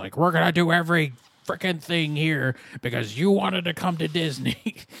 and he's like, we're going to do every freaking thing here because you wanted to come to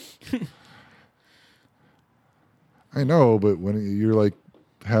Disney. I know, but when you're like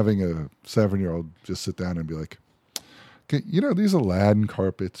having a 7-year-old just sit down and be like, okay, these Aladdin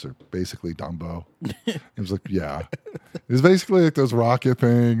carpets are basically Dumbo. It was like, yeah. It's basically like those rocket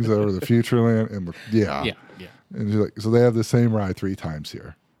things over the Futureland. And yeah. Yeah. And she's like, so they have the same ride 3 times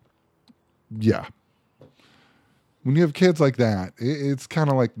here. Yeah. When you have kids like that, it's kind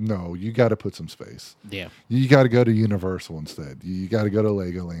of like, no, you got to put some space. Yeah. You got to go to Universal instead. You got to go to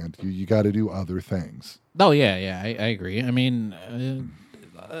Legoland. You got to do other things. Oh, yeah, I agree. I mean,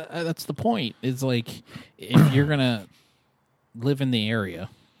 that's the point. It's like, if you're going to live in the area,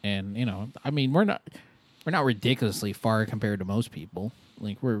 and, I mean, we're not ridiculously far compared to most people.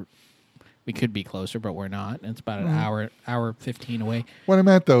 Like, we could be closer, but we're not. It's about an hour 15 away. What I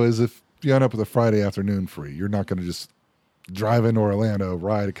meant, though, is if you end up with a Friday afternoon free, you're not going to just drive into Orlando,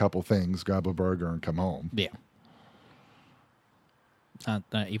 ride a couple things, grab a burger, and come home. Yeah. Not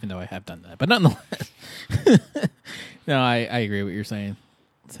even though I have done that, but nonetheless. No, I agree with what you're saying.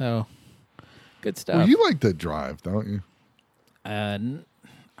 So, good stuff. Well, you like to drive, don't you?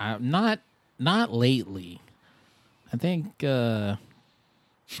 Not lately. I think I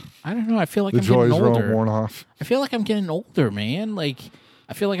don't know. I feel like The I'm getting joys are all older. worn off. I feel like I'm getting older, man. Like,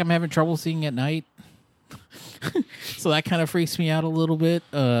 I feel like I'm having trouble seeing at night. So that kind of freaks me out a little bit.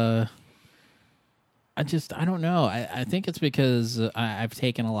 I don't know. I think it's because I've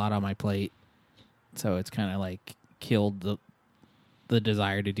taken a lot on my plate. So it's kind of like killed the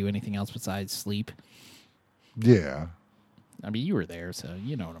desire to do anything else besides sleep. Yeah. I mean, you were there, so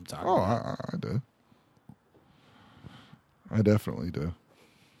you know what I'm talking Oh, about. I do. I definitely do.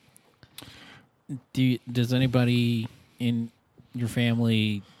 Does anybody in your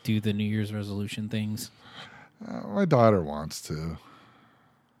family do the New Year's resolution things? My daughter wants to.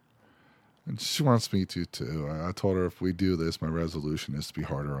 And she wants me to, too. I told her if we do this, my resolution is to be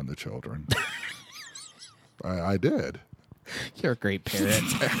harder on the children. I did. You're a great parent.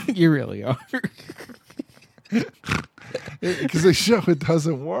 You really are. Because they show it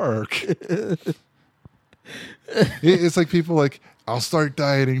doesn't work. It's like people like, I'll start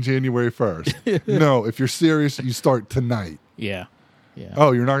dieting January 1st. No, if you're serious, you start tonight. Yeah.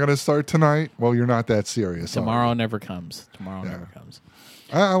 Oh, you're not going to start tonight? Well, you're not that serious. Tomorrow never comes. Never comes.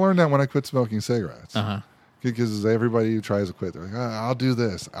 I learned that when I quit smoking cigarettes. Uh-huh. Because everybody who tries to quit, they're like, I'll do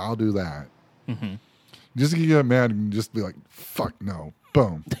this, I'll do that. Mm-hmm. Just to get mad and just be like, fuck no.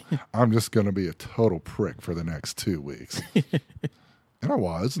 Boom. I'm just going to be a total prick for the next 2 weeks. And I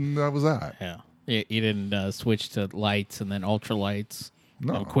was, and that was that. Yeah. You didn't switch to lights and then ultra lights.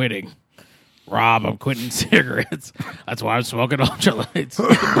 No. I'm quitting. Rob, I'm quitting cigarettes. That's why I'm smoking ultra lights.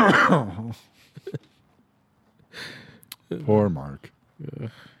 Poor Mark.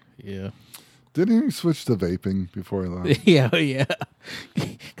 Yeah. Didn't he switch to vaping before he left? Yeah.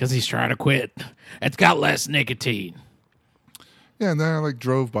 Because he's trying to quit. It's got less nicotine. Yeah, and then I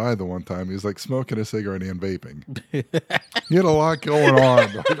drove by the one time. He was smoking a cigarette and vaping. He had a lot going on.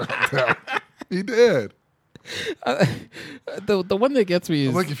 He did. The one that gets me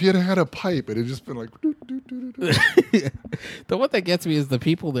is If he had a pipe, it had just been like. Doo, doo, doo, doo, doo. the one that gets me is the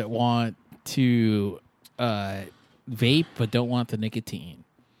people that want to vape but don't want the nicotine.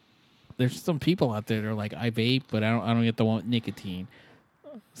 There's some people out there that are like, I vape, but I don't get the nicotine.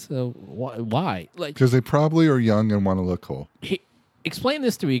 So why? Because they probably are young and want to look cool. Explain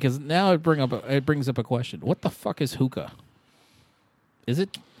this to me, because now it brings up a question. What the fuck is hookah? Is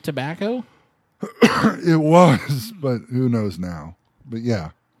it tobacco? It was, but who knows now? But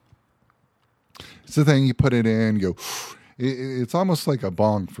yeah, it's the thing you put it in. You go. It's almost like a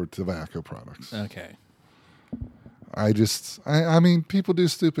bong for tobacco products. Okay. I mean, people do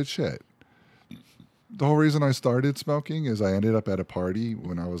stupid shit. The whole reason I started smoking is I ended up at a party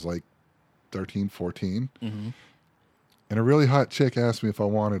when I was 13, 14. Mm-hmm. And a really hot chick asked me if I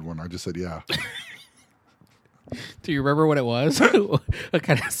wanted one. I just said, yeah. Do you remember what it was? What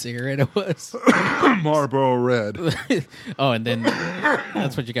kind of cigarette it was? Marlboro Red. Oh, and then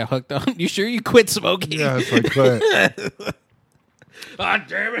that's what you got hooked on? You sure you quit smoking? Yes, I quit. Oh,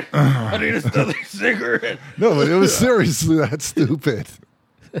 damn it. I need another cigarette. No, but it was seriously that stupid.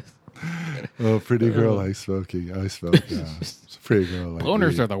 Oh, pretty girl likes smoking. I smoke now. Pretty girl like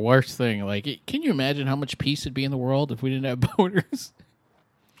Boners me. are the worst thing. Can you imagine how much peace would be in the world if we didn't have boners?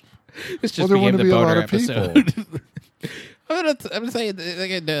 It's just there became wouldn't the be a lot boner of people. episode. I'm saying,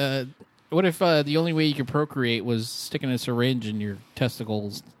 what if the only way you could procreate was sticking a syringe in your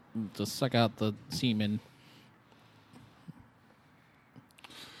testicles to suck out the semen?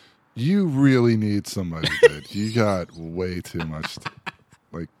 You really need somebody good. You got way too much.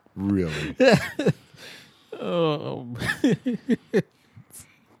 Really. Oh.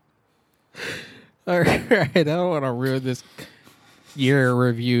 All right. I don't want to ruin this year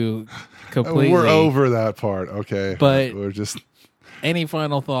review completely. We're over that part. Okay. But- we're just. Any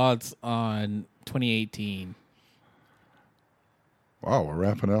final thoughts on 2018? Wow, we're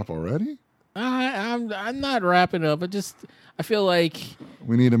wrapping up already? I'm not wrapping up. I feel like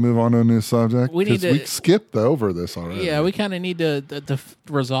We need to move on to a new subject. We need 'cause to- we skipped over this already. yeah, we kind of need to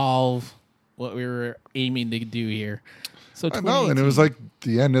resolve what we were aiming to do here. So I know, and it 2018. was like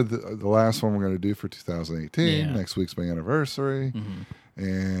the end of the last one we're going to do for 2018. Yeah. Next week's my anniversary,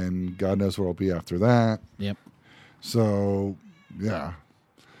 and God knows where I'll be after that. Yep. So, yeah.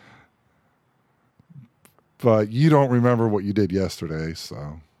 But you don't remember what you did yesterday,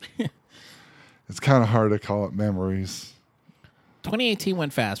 so it's kind of hard to call it memories. 2018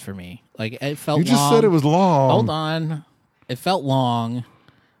 went fast for me. Like it felt. You just long. said it was long. Hold on. It felt long,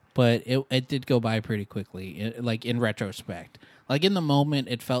 but it did go by pretty quickly. Like in retrospect, like in the moment,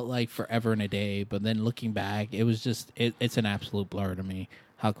 it felt like forever and a day. But then looking back, it was just it's an absolute blur to me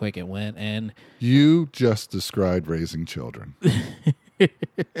how quick it went. And You just described raising children.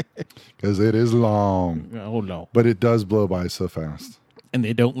 Because it is long, oh no, but it does blow by so fast. and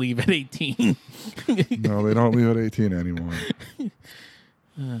they don't leave at 18. No, they don't leave at 18 anymore.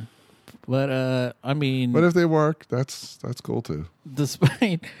 But I mean, But if they work, that's cool too.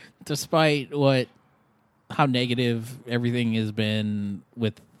 despite how negative everything has been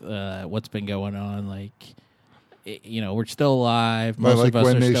with what's been going on, like we're still alive. But Most like of us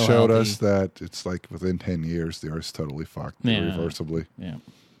when are they still showed healthy. us that it's like within 10 years, the Earth's totally fucked Yeah. irreversibly. Yeah.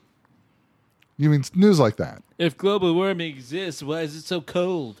 You mean news like that? If global warming exists, why is it so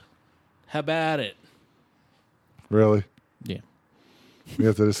cold? How about it? Really? Yeah. We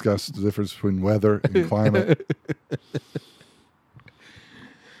have to discuss the difference between weather and climate.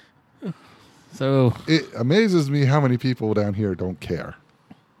 So It amazes me how many people down here don't care.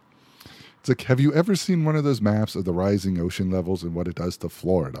 It's like, have you ever seen one of those maps of the rising ocean levels and what it does to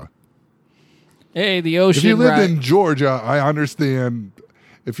Florida? hey, the ocean. If you lived in Georgia, I understand.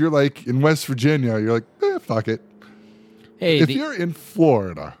 If you're like in West Virginia, you're like, fuck it. If you're in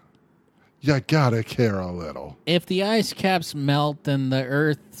Florida, you gotta care a little. if the ice caps melt, then the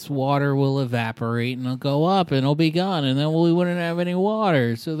Earth's water will evaporate and it'll go up and it'll be gone, and then we wouldn't have any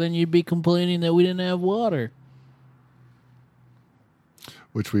water. So then you'd be complaining that we didn't have water.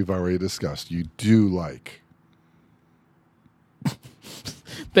 Which we've already discussed. You do like.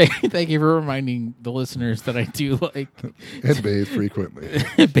 Thank you for reminding the listeners that I do like And bathe frequently.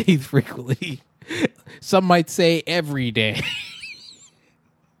 bathe frequently. Some might say every day.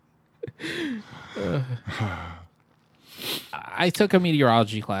 I took a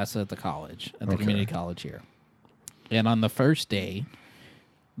meteorology class at the college, at the Okay. community college here. And on the first day,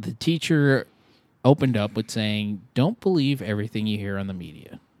 the teacher opened up with saying, "Don't believe everything you hear on the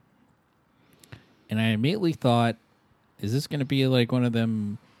media." And I immediately thought, is this going to be like one of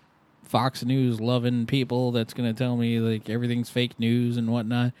them Fox News loving people that's going to tell me like everything's fake news and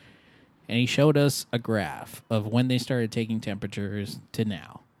whatnot? And he showed us a graph of when they started taking temperatures to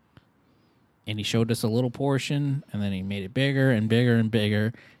now. And he showed us a little portion, and then he made it bigger and bigger and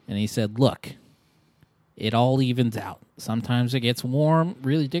bigger. And he said, look, it all evens out. Sometimes it gets warm,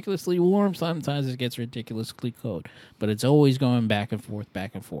 really ridiculously warm. Sometimes it gets ridiculously cold. But it's always going back and forth,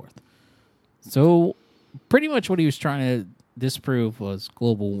 back and forth. So pretty much what he was trying to disprove was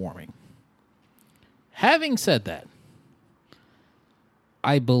global warming. Having said that,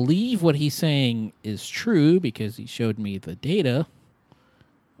 I believe what he's saying is true because he showed me the data,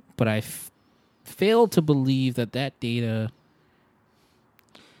 but I fail to believe that data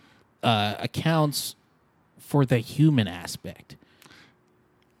accounts for the human aspect.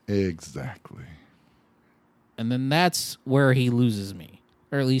 Exactly. And then that's where he loses me,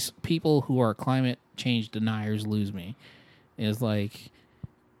 or at least people who are climate change deniers lose me. Is like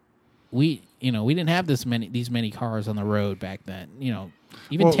we didn't have these many cars on the road back then.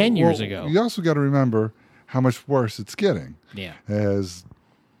 Even 10 years ago. You also got to remember how much worse it's getting. Yeah. As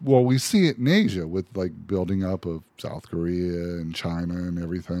well, we see it in Asia with like building up of South Korea and China and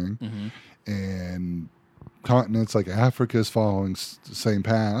everything. Mm-hmm. And continents like Africa is following the same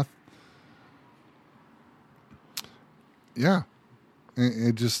path. Yeah.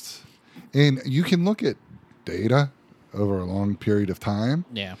 And you can look at data over a long period of time.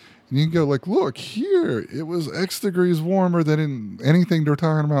 Yeah. And you can go like, look, here, it was X degrees warmer than in anything they're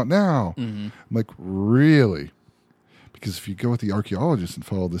talking about now. Mm-hmm. I'm like, really? Because if you go with the archaeologists and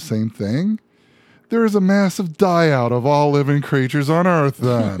follow the same thing, there is a massive die-out of all living creatures on Earth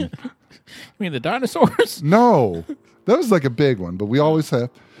then. You mean the dinosaurs? No. That was like a big one, but we always have,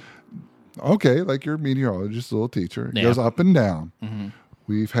 okay, like your meteorologist, little teacher, it Yeah. goes up and down. Mm-hmm.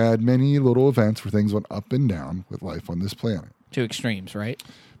 We've had many little events where things went up and down with life on this planet. To extremes, right?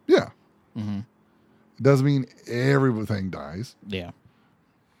 Yeah. Mm-hmm. It doesn't mean everything dies. Yeah.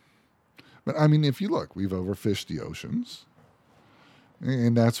 But I mean, if you look, we've overfished the oceans.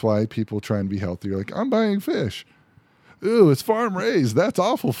 And that's why people trying to be healthy are like, I'm buying fish. Ooh, it's farm raised. That's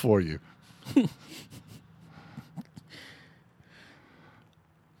awful for you.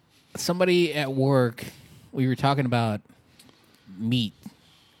 Somebody at work, we were talking about meat,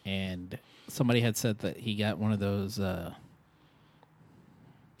 and somebody had said that he got one of those.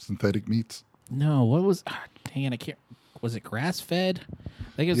 Synthetic meats. No, what was? Hang on, I can't. Was it grass fed?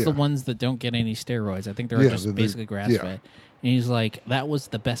 I think it's the ones that don't get any steroids. I think they're just basically grass fed. And he's like, that was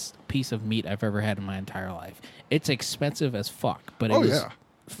the best piece of meat I've ever had in my entire life. It's expensive as fuck, but it was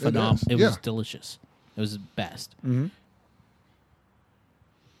phenomenal. It was delicious. It was the best. Mm-hmm.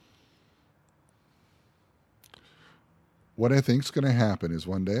 What I think is going to happen is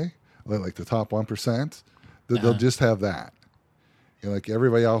one day, like the top 1%, they'll just have that. And like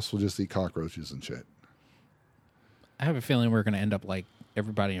everybody else will just eat cockroaches and shit. I have a feeling we're going to end up like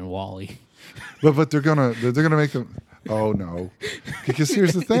everybody in WALL-E. But they're gonna make them. Oh no, because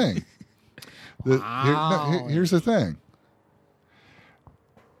here's the thing. Here's the thing.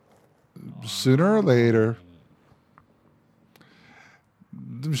 Sooner or later,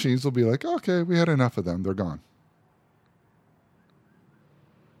 the machines will be like, okay, we had enough of them. They're gone.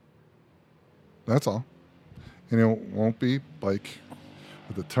 That's all. And it won't be like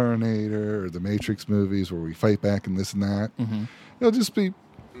the Terminator or the Matrix movies where we fight back and this and that. Mm-hmm. It'll just be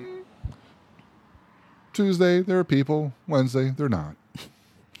Tuesday, there are people. Wednesday, they're not.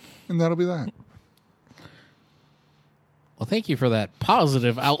 And that'll be that. Well, thank you for that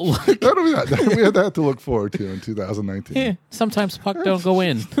positive outlook. That'll be that. We had that to look forward to in 2019. Yeah, sometimes puck don't go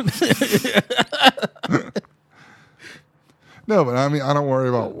in. No, but I mean, I don't worry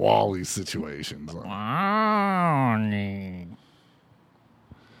about WALL-E situations.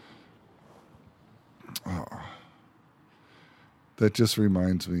 That just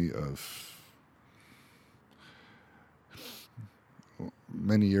reminds me of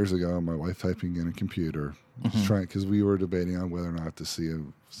many years ago, my wife typing in a computer, trying because we were debating on whether or not to see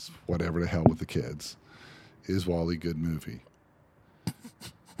whatever the hell with the kids. Is WALL-E good movie?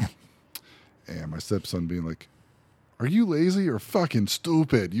 And my stepson being like, "Are you lazy or fucking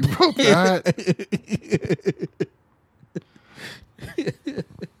stupid? You wrote that."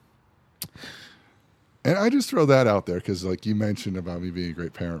 And I just throw that out there because, like you mentioned about me being a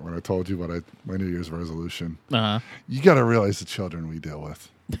great parent when I told you what my New Year's resolution. Uh-huh. You got to realize the children we deal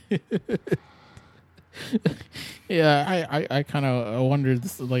with. Yeah, I kind of wondered,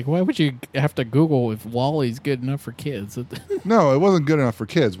 like, why would you have to Google if WALL-E's good enough for kids? No, it wasn't good enough for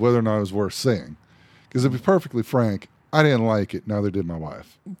kids, whether or not it was worth seeing. Because to be perfectly frank, I didn't like it. Neither did my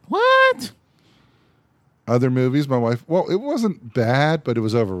wife. What? Other movies, my wife, well, it wasn't bad, but it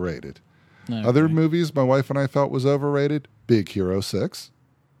was overrated. Okay. Other movies my wife and I felt was overrated, Big Hero 6.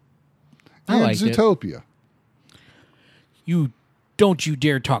 And Zootopia. You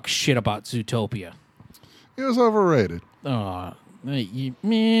dare talk shit about Zootopia. It was overrated. Oh,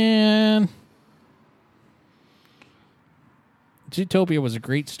 man. Zootopia was a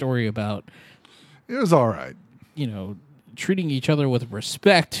great story about... It was all right. You know, treating each other with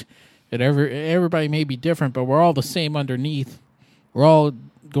respect. And everybody may be different, but we're all the same underneath. We're all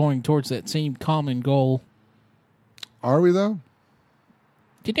going towards that same common goal. Are we, though?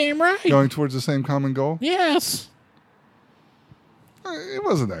 You're damn right. Going towards the same common goal? Yes. It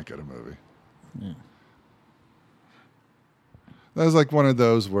wasn't that good a movie. Yeah. That was like one of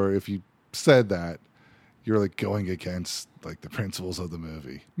those where if you said that, you're like going against like the principles of the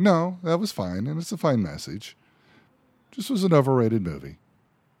movie. No, that was fine, and it's a fine message. Just was an overrated movie.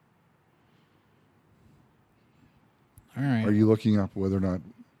 All right. Are you looking up whether or not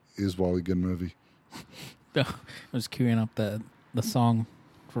is WALL-E a good movie? No, I was queuing up the song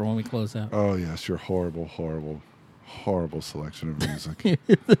for when we close out. Oh yes, your horrible selection of music.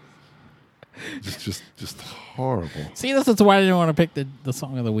 just horrible. See, this is why I didn't want to pick the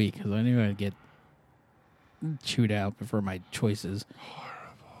song of the week, because I knew I'd get chewed out before my choices. Horrible.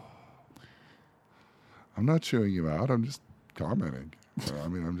 I'm not chewing you out. I'm just commenting. I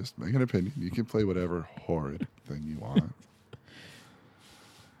mean, I'm just making an opinion. You can play whatever horrid thing you want.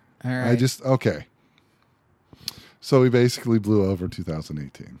 All right. Okay. So we basically blew over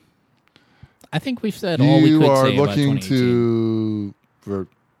 2018. I think we've said all we could say about 2018. You are looking to...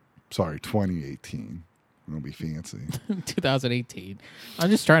 2018. I'm going to be fancy. 2018. I'm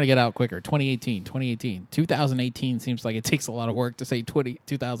just trying to get out quicker. 2018. 2018 seems like it takes a lot of work to say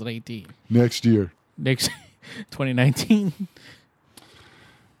 2018. Next year. 2019.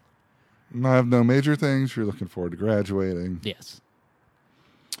 I have no major things. You're looking forward to graduating. Yes.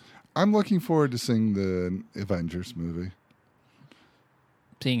 I'm looking forward to seeing the Avengers movie.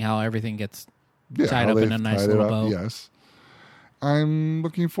 Seeing how everything gets Yeah, tied how up in they've a nice tied it little up, bow. yes. I'm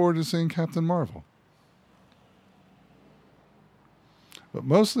looking forward to seeing Captain Marvel. But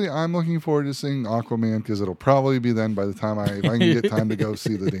mostly I'm looking forward to seeing Aquaman because it'll probably be then by the time if I can get time to go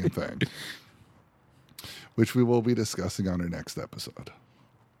see the damn thing. Which we will be discussing on our next episode.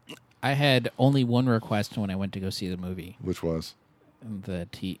 I had only one request when I went to go see the movie. Which was?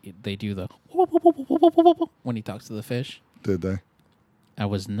 That they do the when he talks to the fish. Did they? I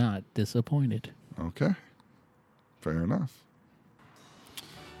was not disappointed. Okay. Fair enough.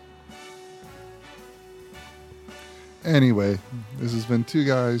 Anyway, this has been two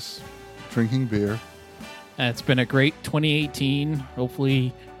guys drinking beer. It's been a great 2018.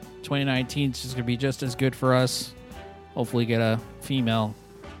 Hopefully 2019 is just going to be just as good for us. Hopefully get a female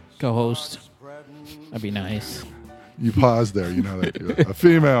co-host. That'd be nice. You paused there. You know that. A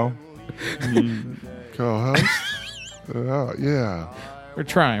female co-host. Yeah. We're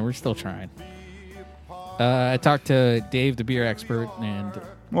trying. We're still trying. I talked to Dave, the beer expert, and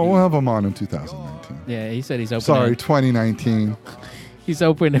Well, we'll have him on in 2019. yeah, he said he's open. Sorry, 2019. He's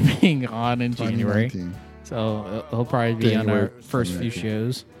open to being on in January. 2019. So he'll probably be on our January first few 2019.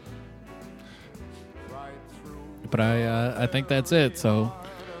 shows. But I think that's it. So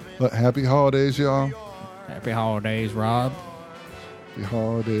But happy holidays, y'all. happy holidays, Rob. Happy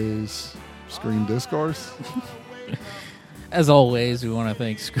holidays, Screen Discourse. As always, we want to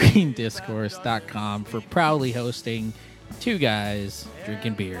thank ScreenDiscourse.com for proudly hosting two guys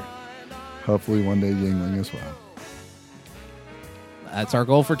drinking beer. Hopefully one day Yingling as well. That's our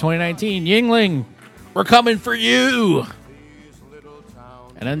goal for 2019. Yingling, we're coming for you.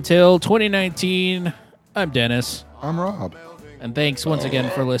 And until 2019, I'm Dennis. I'm Rob. And thanks once again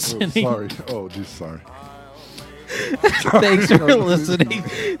for listening. Sorry. Oh, just sorry. Thanks for listening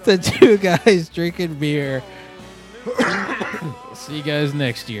to Two Guys Drinking Beer. See you guys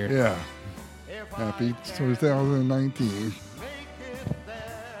next year. Yeah. Happy 2019.